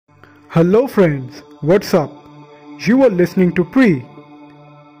Hello friends, what's up? You are listening to Pre.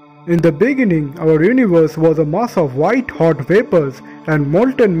 In the beginning, our universe was a mass of white hot vapors and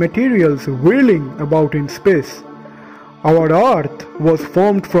molten materials whirling about in space. Our Earth was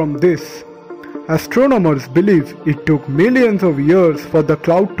formed from this. Astronomers believe it took millions of years for the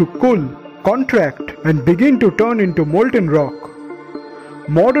cloud to cool, contract, and begin to turn into molten rock.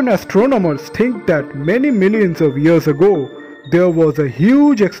 Modern astronomers think that many millions of years ago, there was a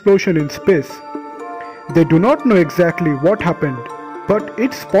huge explosion in space. They do not know exactly what happened, but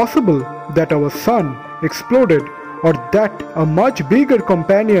it's possible that our sun exploded or that a much bigger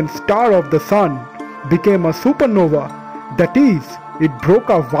companion star of the sun became a supernova. That is, it broke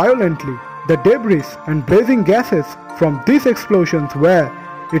up violently. The debris and blazing gases from these explosions were,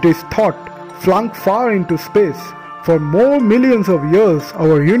 it is thought, flung far into space. For more millions of years,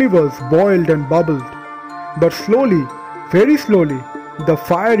 our universe boiled and bubbled. But slowly, very slowly, the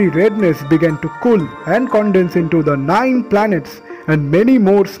fiery redness began to cool and condense into the 9 planets and many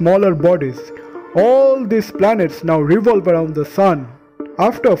more smaller bodies. All these planets now revolve around the sun.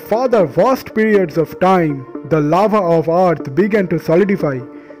 After further vast periods of time, the lava of Earth began to solidify,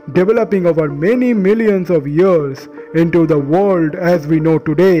 developing over many millions of years into the world as we know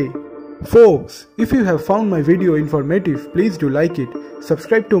today. Folks, if you have found my video informative, please do like it.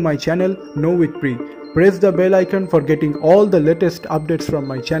 Subscribe to my channel Know with Pre. Press the bell icon for getting all the latest updates from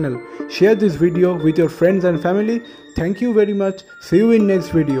my channel. Share this video with your friends and family. Thank you very much. See you in next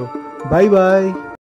video. Bye bye.